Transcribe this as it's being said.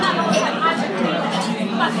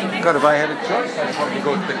God, if I had a choice, I'd probably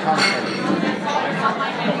go to the content.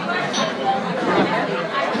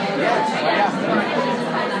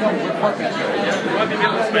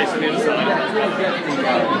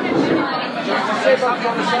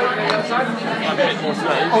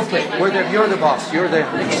 Okay, you're the boss. You're the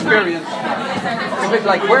experience. It's a bit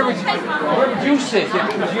like where would you sit if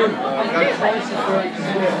it was you?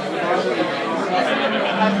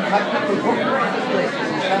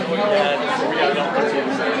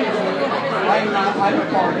 I'm a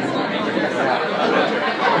foreigner.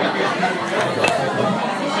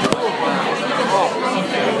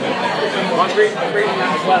 I'm reading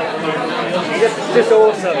that as well. It's just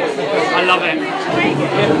awesome. I love it.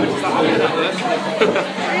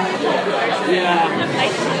 Yeah.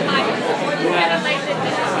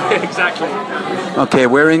 Exactly. Okay,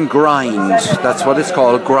 we're in Grind. That's what it's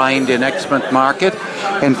called, Grind in Exmouth Market.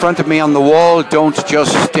 In front of me on the wall, don't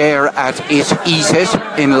just stare at it, eat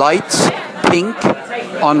it, in lights, pink,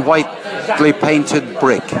 on whitely painted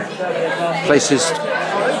brick. Place is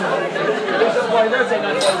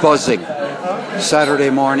buzzing. Saturday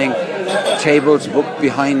morning, tables booked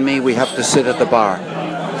behind me, we have to sit at the bar.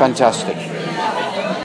 Fantastic.